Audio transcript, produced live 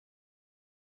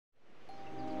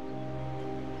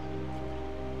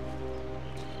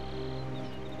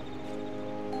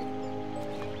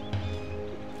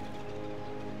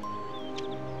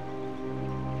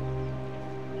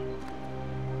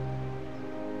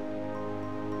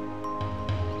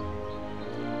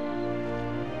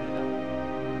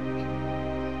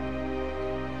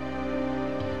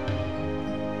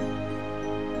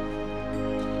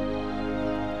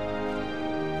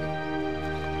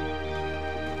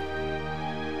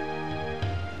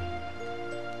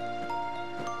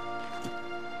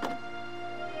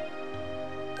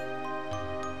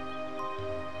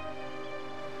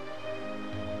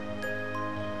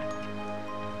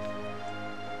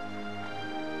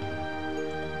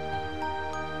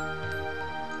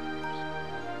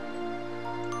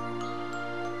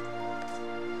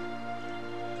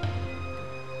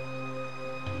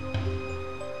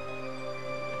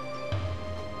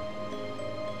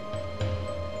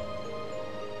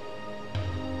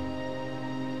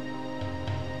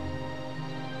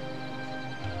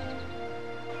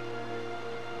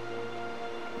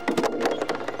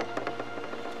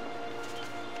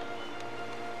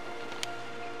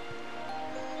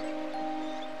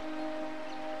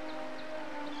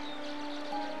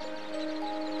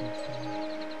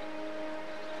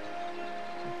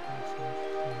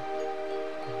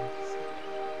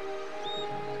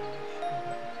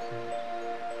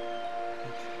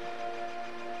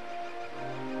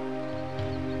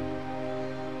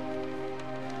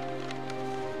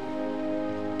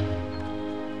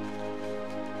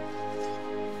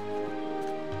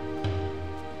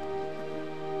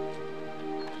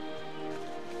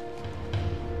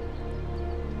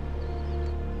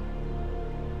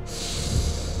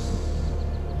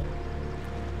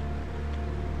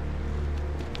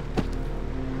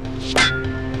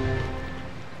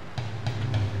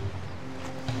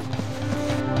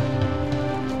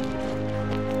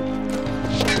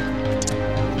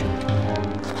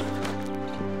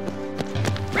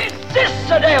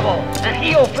devil, and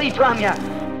he'll flee from you.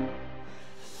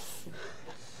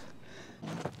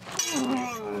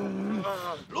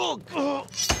 Look!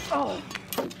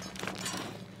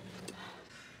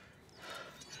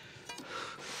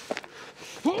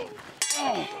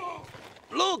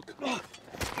 Look!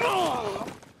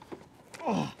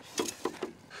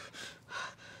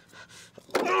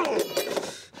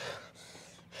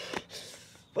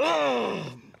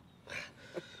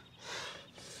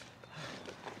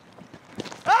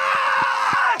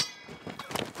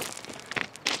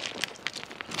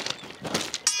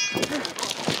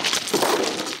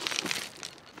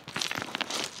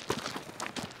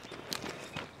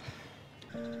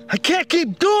 I can't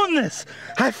keep doing this.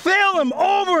 I fail him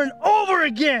over and over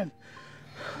again.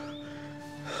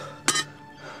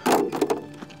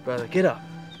 Brother, get up.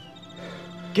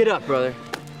 Get up, brother.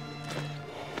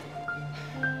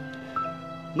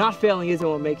 Not failing isn't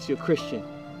what makes you a Christian.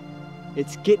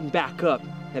 It's getting back up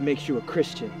that makes you a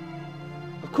Christian.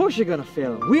 Of course you're gonna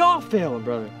fail him. We all fail him,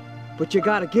 brother. But you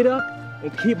gotta get up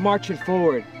and keep marching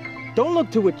forward. Don't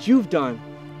look to what you've done.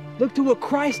 Look to what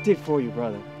Christ did for you,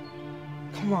 brother.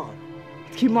 Come on,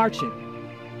 let's keep marching.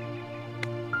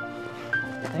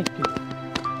 Thank you.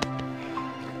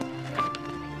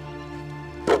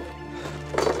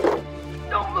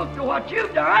 Don't look to what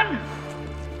you've done.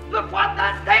 Look what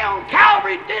that damn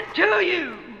Calvary did to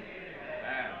you.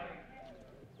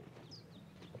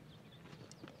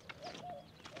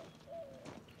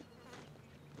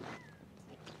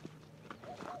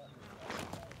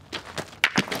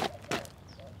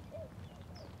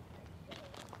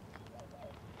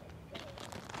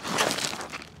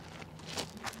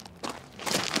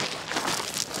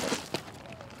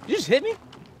 You just hit me?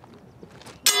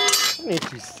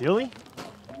 Ain't you silly?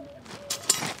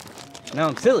 No,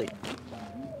 I'm silly.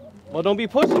 Well, don't be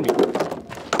pushing me.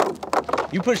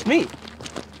 You pushed me.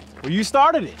 Well, you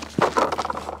started it.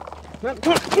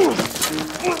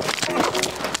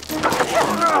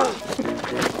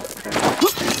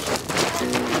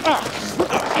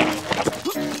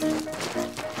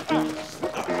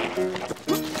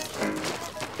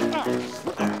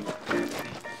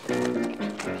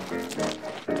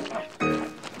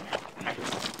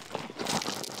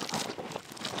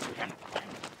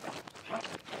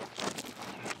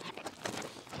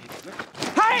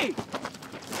 Hey!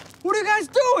 What are you guys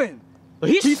doing?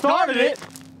 He started it.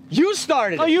 You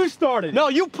started it. Oh, you started. No,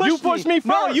 you pushed me. You pushed me first.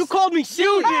 No, you called me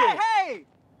silly. did. Hey!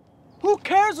 Who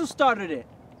cares who started it?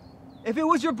 If it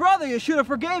was your brother, you should have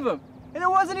forgave him. And it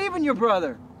wasn't even your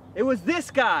brother. It was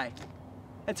this guy.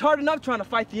 It's hard enough trying to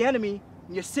fight the enemy,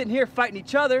 and you're sitting here fighting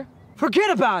each other.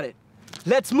 Forget about it.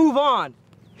 Let's move on.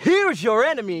 Here's your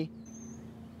enemy.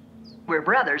 We're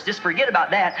brothers. Just forget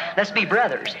about that. Let's be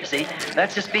brothers, you see.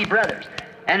 Let's just be brothers.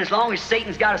 And as long as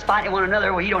Satan's got us fighting one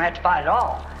another, well, he don't have to fight at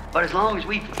all. But as long as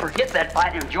we forget that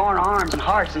fight and join arms and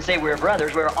hearts and say we're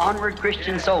brothers, we're onward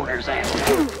Christian soldiers, and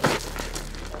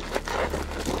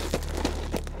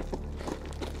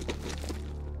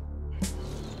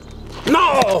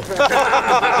No!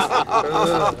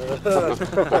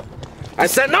 I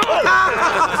said no!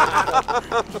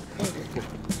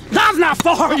 That's not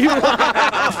for you!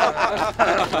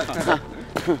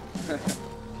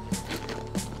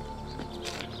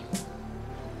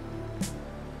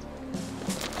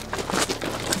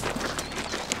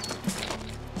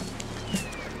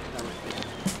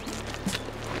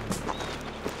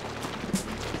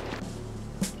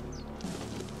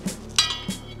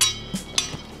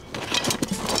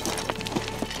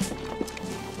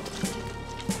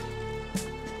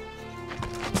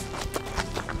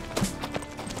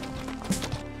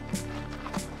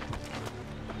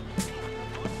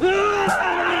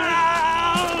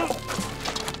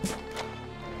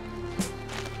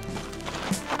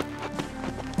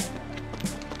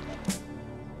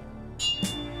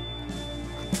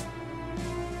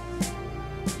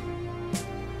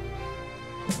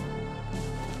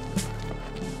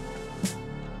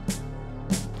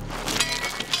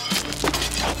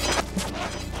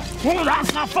 Oh,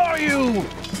 that's not for you!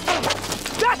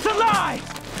 That's a lie!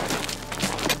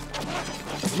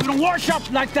 You don't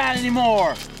worship like that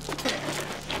anymore!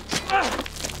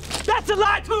 That's a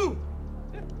lie too!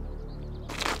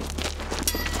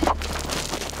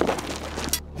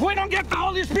 We don't get the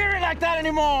Holy Spirit like that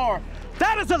anymore!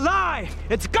 That is a lie!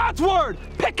 It's God's word!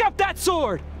 Pick up that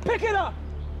sword! Pick it up!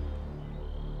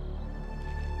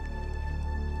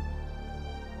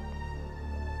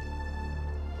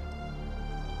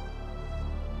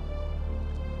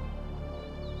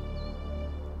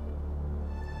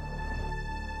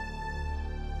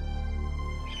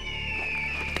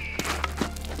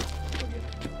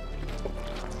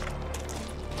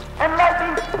 let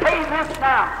him this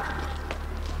now,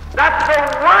 that the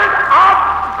Word of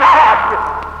God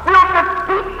will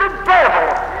defeat the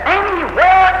devil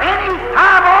anywhere,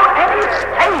 anytime, on any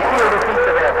stage. He'll defeat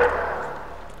the devil.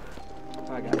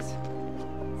 All right, guys.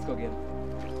 Let's go get him.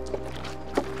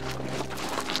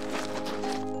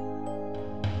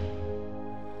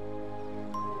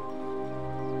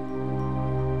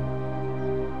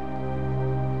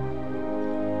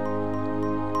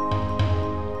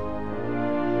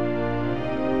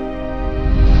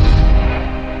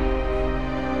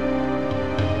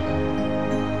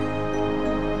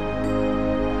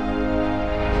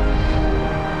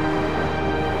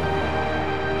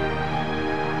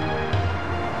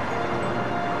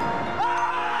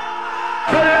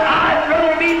 I'd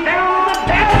rather be down on the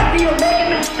battlefield making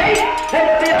mistakes than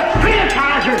to be a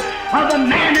criticizer of a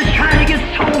man that's trying to get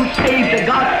souls saved to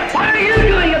God. What are you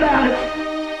doing about it?